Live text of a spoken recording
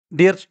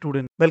Dear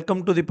student,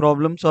 welcome to the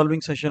problem solving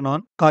session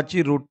on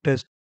Cauchy root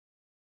test.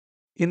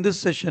 In this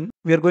session,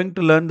 we are going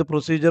to learn the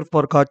procedure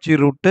for Cauchy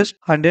root test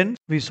and then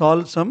we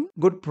solve some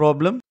good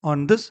problem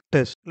on this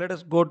test. Let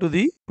us go to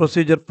the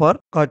procedure for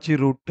Cauchy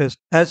root test.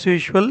 As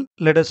usual,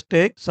 let us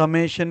take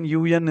summation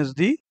un is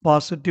the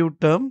positive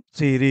term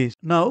series.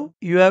 Now,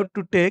 you have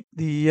to take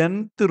the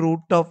nth root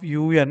of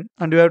un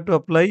and you have to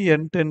apply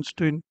n tends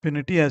to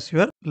infinity as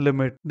your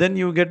limit. Then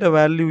you get a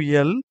value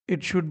L.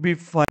 It should be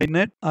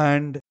finite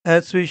and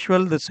as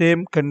usual the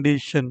same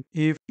condition.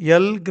 If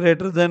L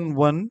greater than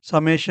 1,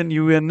 summation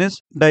un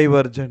is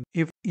divergent.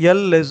 If L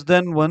less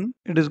than 1,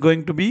 it is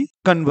going to be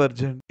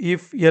convergent.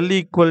 If L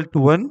equal to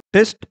 1,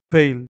 test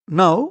fail.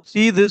 Now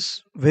see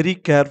this very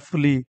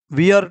carefully.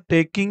 We are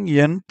taking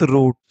nth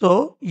root.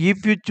 So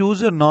if you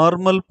choose a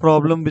normal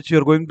problem which you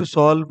are going to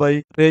solve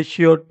by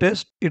ratio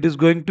test, it is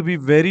going to be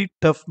very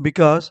tough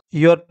because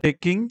you are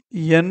taking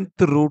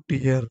nth root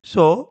here.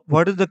 So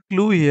what is the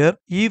clue here?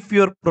 If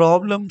your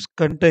problems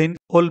contain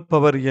whole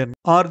power n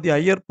or the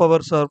higher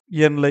powers of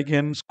n like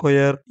n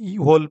square,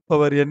 whole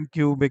power n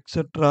cube,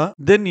 etc.,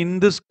 then in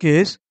this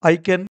case I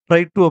can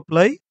try to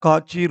apply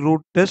Cauchy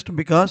root test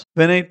because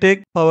when I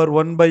take power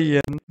 1 by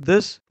n,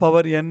 this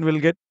power n will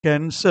get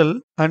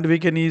cancelled and we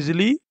can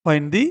easily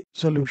find the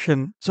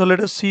solution. So let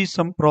us see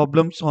some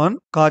problems on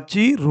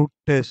Cauchy root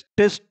test.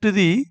 Test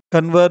the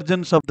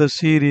convergence of the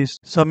series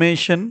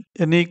summation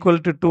n equal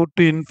to 2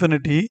 to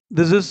infinity.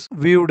 This is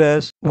viewed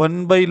as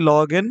 1 by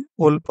log n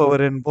whole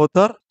power n. Both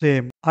are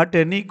same. At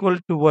n equal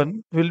to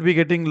 1, we'll be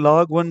getting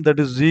log 1, that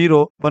is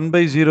 0. 1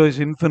 by 0 is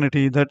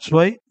infinity. That's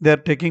why they are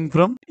taking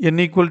from n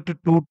equal to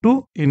 2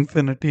 to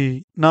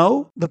infinity.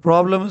 Now the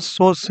problem is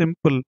so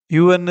simple.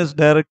 Un is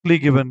directly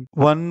given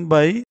 1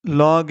 by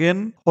log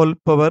n whole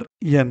power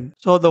n.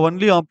 So the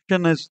only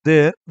option is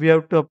there. We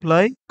have to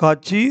apply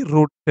Cauchy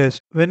root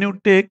test. When you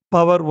take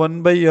power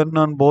 1 by n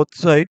on both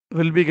sides,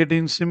 we'll be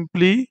getting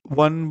simply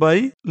 1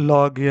 by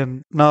log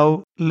n.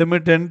 Now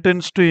limit n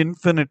tends to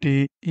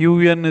infinity,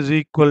 un is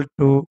equal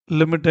to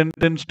limit n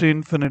tends to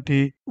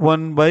infinity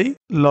 1 by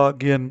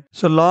log n.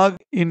 So log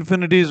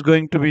infinity is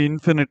going to be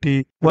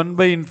infinity. 1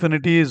 by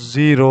infinity is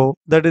 0.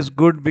 That is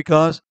good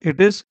because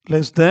it is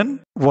less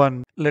than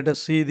 1. Let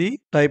us see the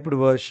typed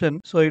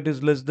version. So it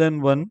is less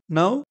than 1.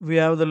 Now we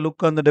have the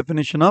look on the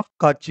definition of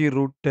Cauchy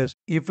root test.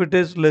 If it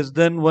is less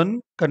than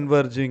 1,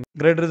 converging,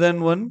 greater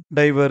than 1,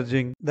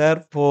 diverging.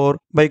 Therefore,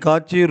 by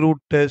Cauchy root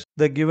test,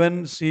 the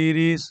given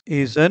series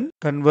is an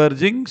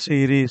converging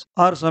series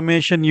or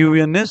summation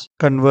un is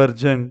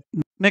convergent.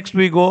 Next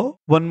we go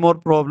one more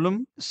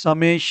problem,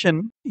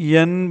 summation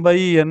n by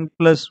n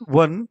plus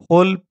 1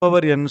 whole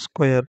power n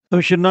square. So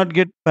we should not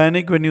get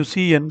panic when you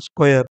see n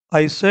square.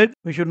 I said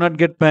we should not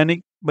get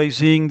panic by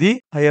seeing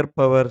the higher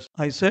powers.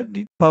 I said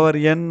the power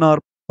n or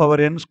power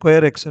n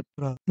square, etc.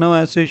 Now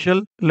as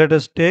usual, let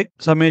us take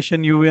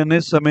summation un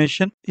is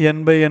summation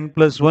n by n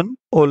plus 1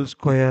 whole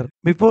square.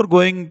 Before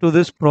going to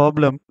this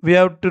problem, we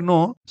have to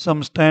know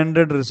some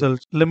standard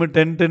results. Limit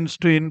n tends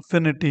to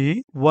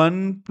infinity,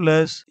 1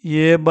 plus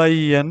a by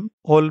n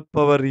whole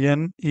power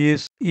n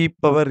is e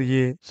power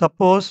a.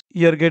 Suppose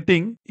you are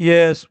getting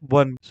a as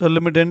 1. So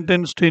limit n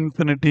tends to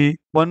infinity,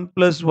 1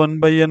 plus 1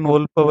 by n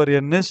whole power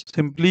n is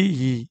simply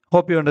e.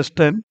 Hope you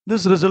understand.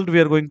 This result we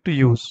are going to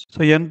use.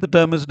 So nth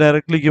term is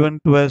directly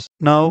given to us.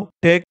 Now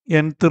take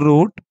nth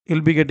root.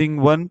 You'll be getting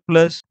 1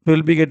 plus,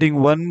 we'll be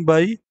getting 1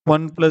 by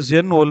 1 plus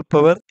n whole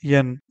power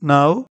n.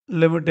 Now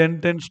limit n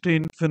tends to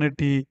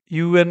infinity,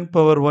 un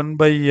power 1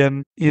 by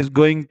n is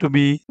going to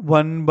be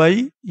 1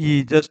 by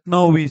e. Just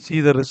now we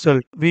see the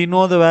result. We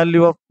know the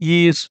value of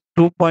e is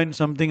 2 point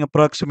something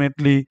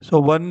approximately. So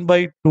 1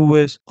 by 2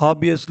 is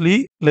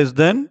obviously less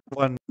than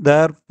 1.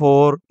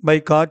 Therefore, by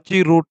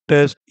Cauchy root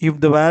test, if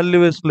the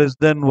value is less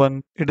than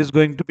 1, it is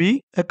going to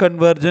be a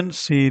convergent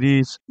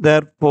series.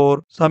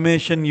 Therefore,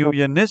 summation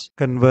un is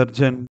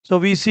convergent. So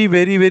we see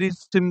very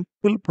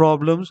simple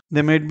problems.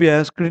 They might be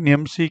asked in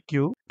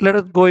MCQ. Let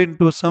us go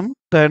into some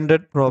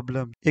standard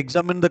problem.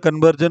 Examine the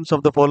convergence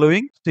of the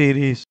following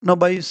series. Now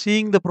by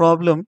seeing the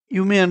problem,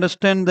 you may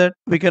understand that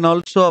we can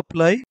also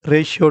apply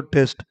ratio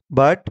test.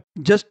 But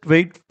just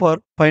wait for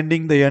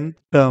finding the nth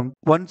term.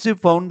 Once you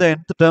found the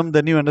nth term,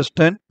 then you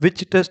understand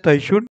which test I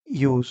should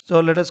use.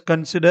 So let us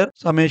consider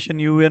summation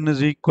un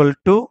is equal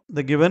to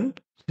the given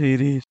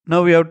series.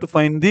 Now we have to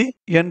find the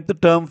nth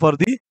term for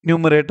the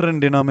numerator and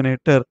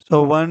denominator.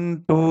 So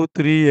 1, 2,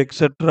 3,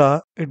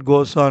 etc. It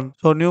goes on.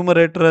 So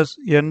numerator as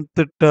nth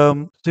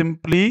term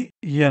simply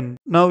n.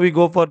 Now we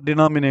go for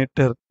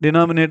denominator.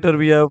 Denominator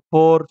we have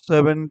 4,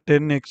 7,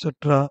 10,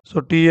 etc.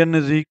 So Tn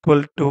is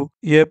equal to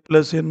a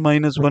plus n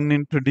minus 1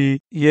 into d.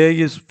 A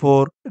is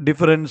 4.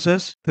 Difference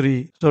is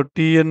 3. So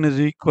Tn is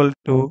equal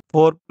to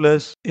 4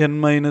 plus n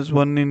minus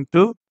 1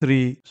 into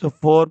 3. So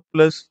 4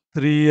 plus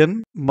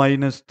 3n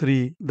minus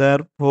 3.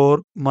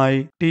 Therefore,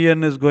 my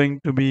Tn is going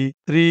to be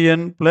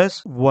 3n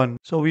plus 1.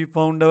 So we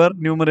found our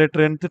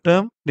numerator nth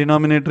term,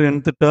 denominator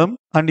nth term,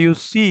 and you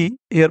see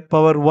here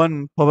power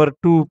 1, power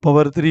 2,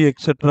 power 3,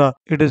 etc.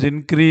 It is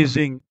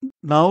increasing.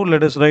 Now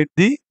let us write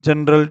the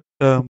general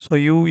term. So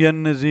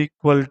un is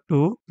equal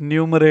to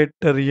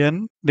numerator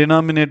n,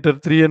 denominator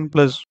 3n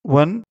plus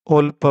 1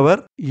 whole power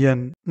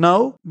n.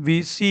 Now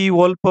we see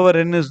whole power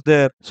n is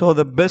there. So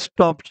the best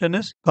option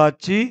is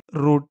Cauchy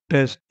root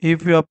test.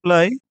 If you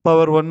apply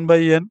power 1 by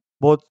n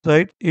both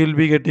sides, you will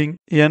be getting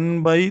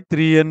n by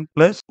 3n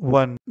plus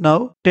 1.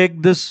 Now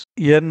take this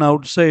n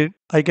outside.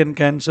 I can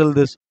cancel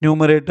this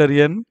numerator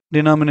n,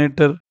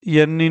 denominator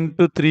n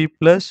into 3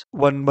 plus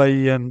 1 by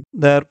n.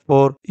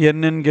 Therefore,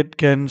 n get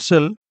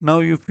cancelled. Now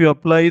if you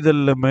apply the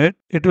limit,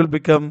 it will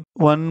become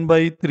 1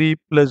 by 3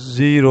 plus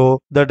 0,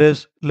 that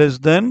is less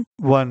than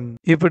 1.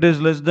 If it is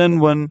less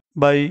than 1,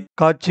 by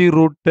Cauchy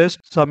root test,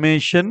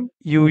 summation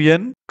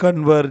un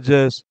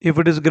converges. If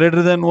it is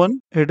greater than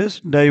 1, it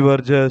is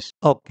diverges.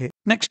 Okay.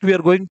 Next we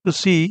are going to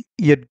see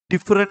a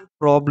different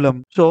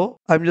problem. So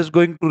I'm just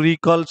going to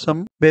recall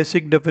some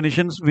basic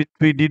definitions which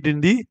we did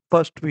in the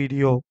first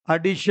video.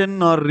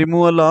 Addition or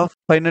removal of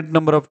finite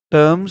number of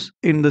terms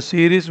in the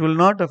series will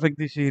not affect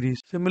the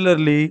series.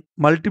 Similarly,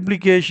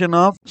 multiplication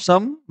of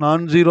some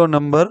non-zero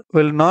number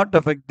will not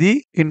affect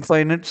the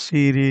infinite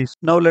series.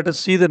 Now let us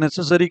see the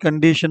necessary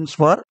conditions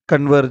for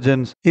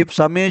convergence. If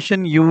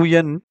summation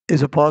un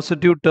is a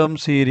positive term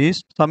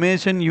series,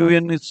 summation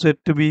un is said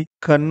to be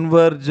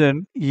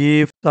convergent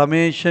if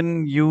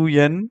summation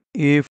un,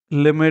 if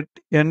limit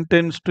n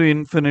tends to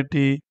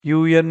infinity,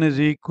 un is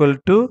equal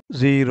to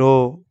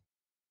 0.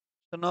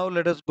 So now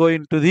let us go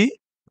into the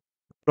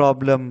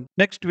problem.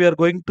 Next, we are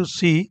going to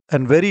see a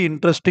very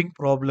interesting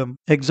problem.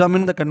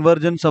 Examine the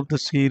convergence of the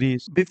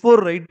series. Before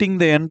writing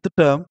the nth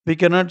term, we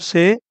cannot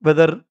say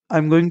whether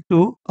I'm going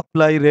to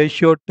apply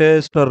ratio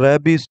test or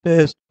Rabi's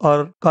test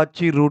or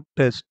Cauchy root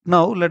test.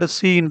 Now let us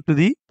see into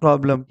the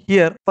problem.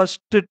 Here first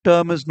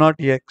term is not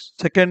x,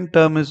 second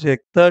term is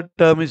x, third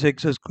term is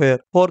x square,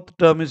 fourth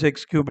term is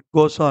x cube. It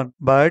goes on,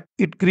 but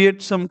it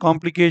creates some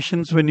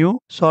complications when you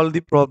solve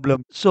the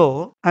problem.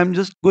 So I'm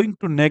just going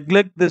to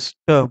neglect this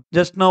term.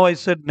 Just now I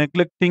said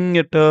neglecting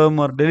a term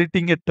or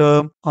deleting a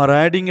term or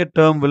adding a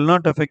term will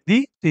not affect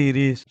the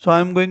series. So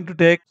I'm going to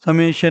take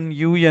summation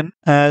un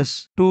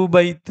as 2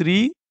 by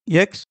 3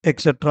 x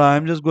etc.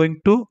 I'm just going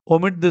to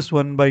omit this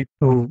 1 by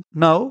 2.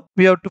 Now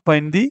we have to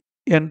find the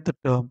nth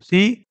term.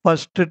 See,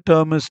 first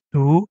term is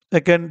 2,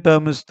 second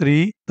term is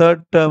 3,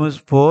 third term is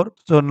 4.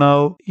 So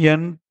now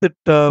nth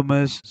term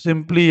is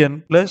simply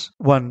n plus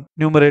 1,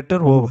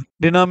 numerator over.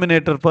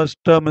 Denominator first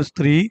term is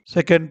 3,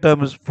 second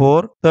term is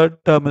 4,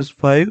 third term is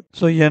 5.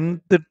 So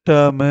nth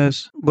term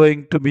is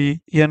going to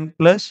be n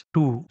plus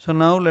 2. So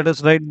now let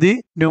us write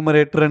the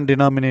numerator and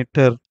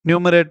denominator.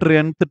 Numerator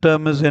nth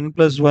term is n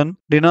plus 1,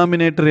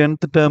 denominator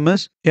nth term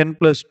is n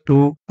plus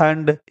 2,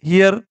 and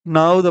here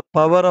now the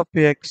power of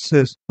x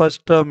is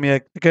first term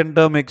x, second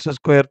term x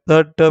square,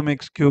 third term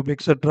x cube,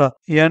 etc.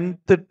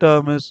 Nth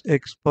term is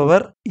x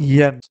power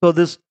n. So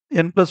this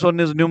n plus 1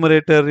 is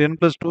numerator, n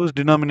plus 2 is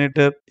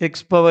denominator,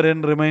 x power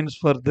n remains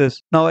for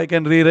this. Now I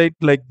can rewrite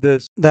like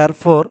this.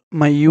 Therefore,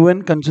 my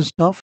un consists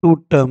of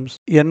two terms,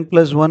 n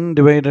plus 1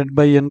 divided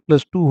by n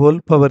plus 2 whole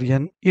power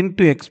n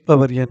into x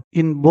power n.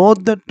 In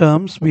both the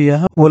terms, we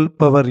have whole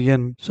power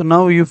n. So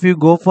now if you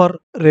go for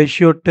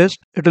ratio test,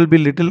 it will be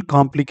little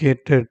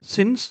complicated.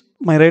 Since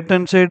my right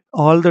hand side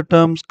all the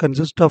terms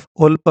consist of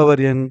whole power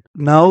n,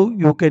 now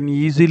you can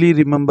easily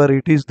remember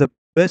it is the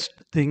best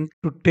thing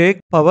to take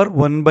power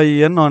 1 by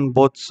n on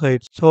both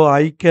sides. So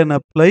I can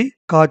apply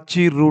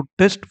Cauchy root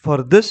test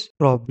for this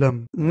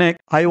problem. Next,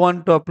 I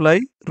want to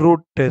apply root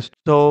test.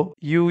 So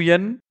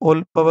un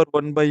whole power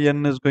 1 by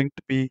n is going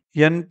to be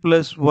n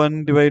plus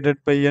 1 divided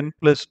by n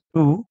plus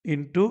 2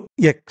 into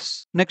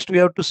x. Next, we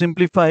have to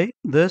simplify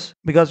this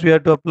because we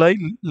have to apply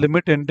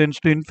limit n tends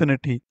to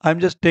infinity. I'm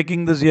just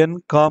taking this n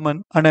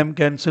common and I'm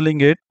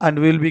cancelling it, and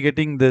we'll be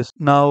getting this.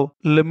 Now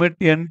limit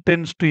n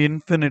tends to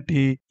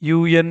infinity,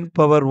 un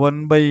power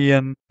 1 by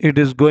n, it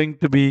is going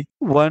to be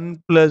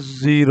 1 plus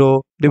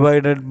 0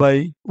 divided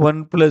by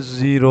 1 plus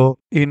 0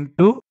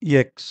 into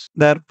x.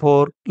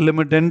 Therefore,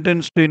 limit n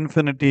tends to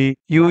infinity,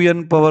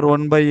 un power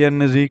 1 by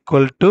n is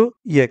equal to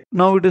x.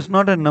 Now it is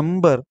not a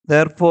number.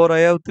 Therefore, I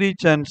have three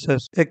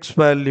chances: x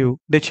value,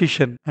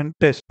 decision, and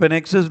test. When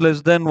x is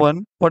less than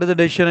 1, what is the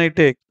decision I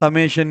take?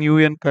 Summation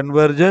un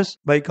converges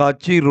by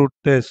Cauchy root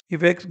test.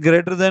 If x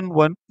greater than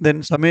 1,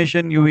 then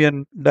summation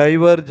un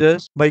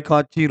diverges by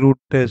Cauchy root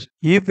test.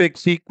 If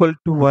x equal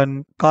to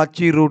 1,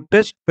 Cauchy root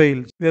test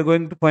fails. We are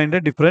going to find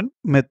a different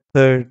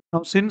method.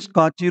 Now since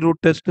Cauchy root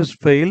test is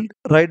failed,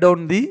 write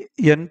down the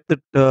nth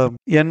term.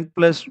 N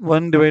plus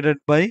 1 divided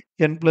by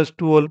n plus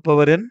 2 whole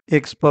power n,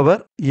 x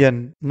power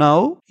n.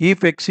 Now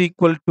if x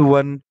equal to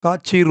 1,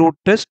 Cauchy root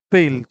test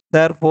fails.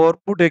 Therefore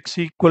put x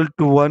equal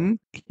to 1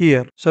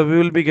 here. So we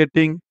will be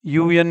getting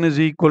un is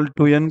equal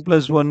to n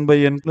plus 1 by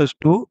n plus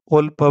 2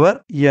 whole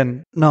power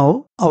n.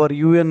 Now our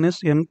un is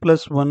n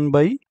plus 1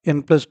 by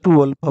n plus 2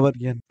 whole power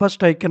n.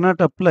 First I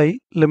cannot apply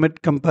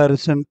limit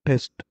comparison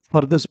test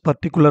for this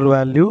particular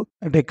value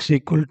at x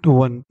equal to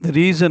 1. The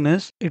reason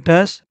is it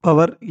has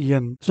power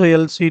n. So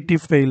LCT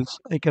fails.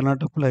 I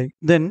cannot apply.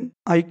 Then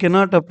I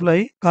cannot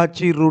apply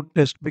Cauchy root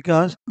test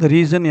because the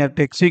reason at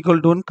x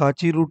equal to 1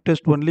 Cauchy root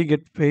test only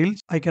get fails.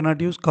 I cannot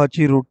use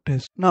Cauchy root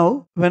test.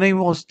 Now when I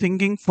was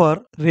thinking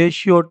for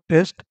ratio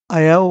test,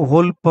 I have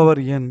whole power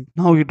n.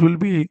 Now it will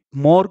be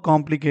more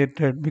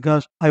complicated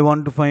because I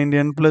want to find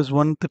n plus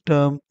 1th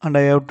term and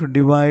I have to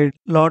divide.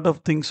 Lot of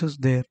things is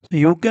there. So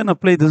you can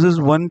apply, this is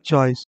one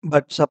choice.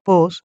 But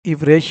suppose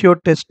if ratio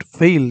test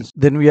fails,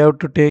 then we have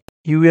to take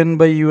un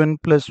by un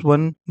plus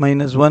 1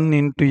 minus 1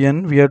 into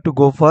n. We have to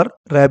go for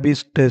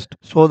Rabi's test.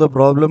 So the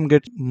problem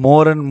gets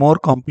more and more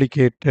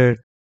complicated.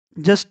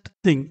 Just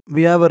think,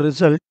 we have a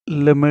result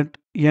limit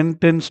n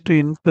tends to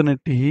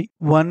infinity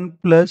 1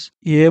 plus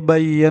a by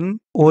n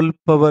whole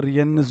power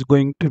n is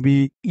going to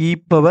be e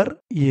power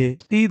a.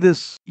 See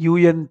this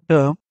un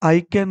term,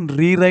 I can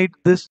rewrite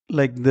this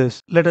like this.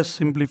 Let us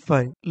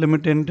simplify.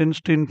 Limit n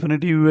tends to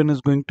infinity un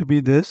is going to be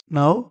this.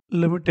 Now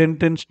limit n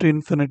tends to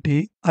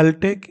infinity, I'll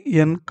take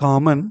n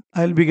common.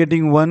 I'll be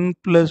getting 1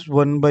 plus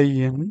 1 by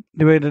n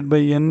divided by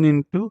n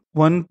into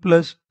 1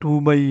 plus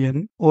 2 by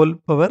n whole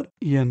power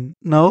n.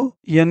 Now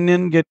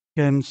n get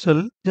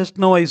cancel. Just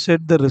now I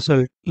said the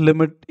result.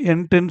 Limit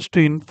n tends to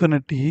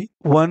infinity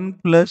 1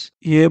 plus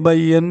a by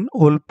n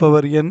whole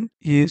power n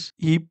is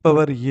e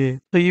power a.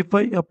 So if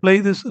I apply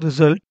this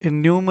result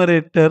in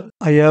numerator,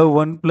 I have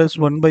 1 plus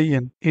 1 by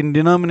n. In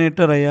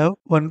denominator I have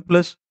 1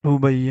 plus 2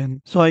 by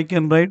n. So I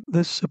can write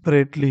this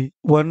separately.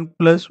 1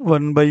 plus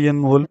 1 by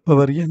n whole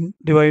power n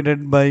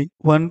divided by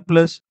 1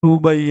 plus 2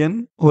 by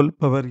n whole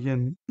power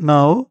n.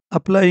 Now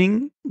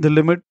applying the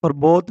limit for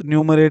both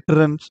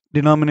numerator and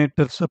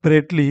denominator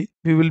separately,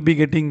 we will be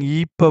getting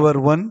e power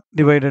 1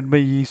 divided by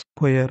e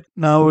square.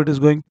 Now it is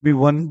going to be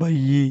 1 by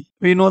e.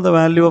 We know the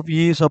value of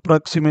e is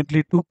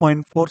approximately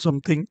 2.4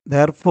 something.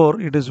 Therefore,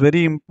 it is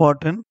very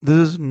important. This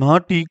is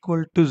not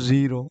equal to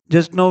 0.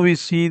 Just now we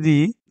see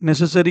the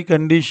necessary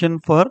condition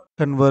for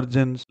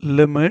convergence.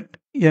 Limit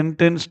n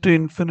tends to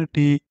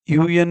infinity,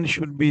 un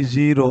should be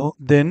 0,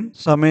 then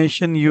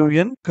summation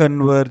un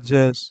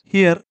converges.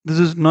 Here, this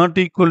is not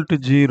equal to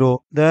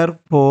 0.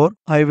 Therefore,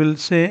 I will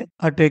say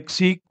at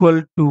x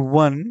equal to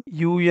 1,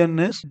 un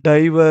is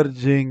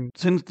diverging.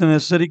 Since the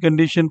necessary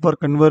condition for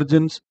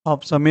convergence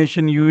of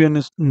summation un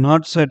is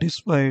not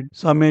satisfied,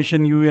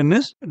 summation un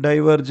is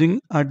diverging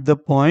at the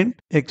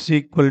point x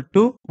equal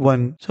to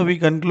 1. So we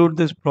conclude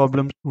this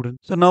problem,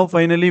 students. So now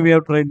finally we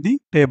have to write the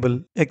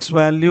table. X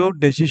value,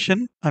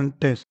 decision and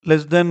test.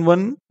 Less than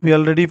 1, we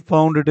already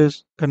found it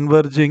is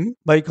converging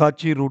by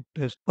Cauchy root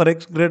test. For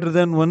x greater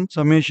than 1,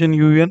 summation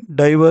un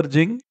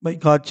diverging by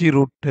Cauchy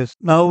root test.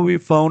 Now we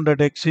found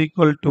at x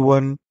equal to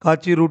 1,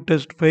 Cauchy root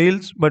test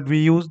fails, but we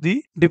use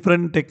the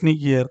different technique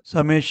here.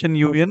 Summation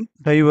un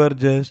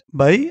diverges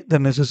by the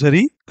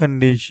necessary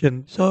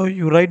condition. So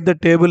you write the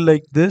table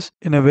like this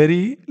in a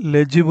very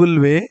legible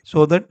way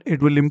so that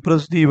it will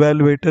impress the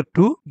evaluator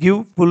to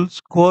give full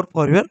score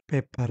for your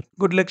paper.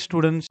 Good luck,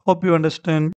 students. Hope you understand.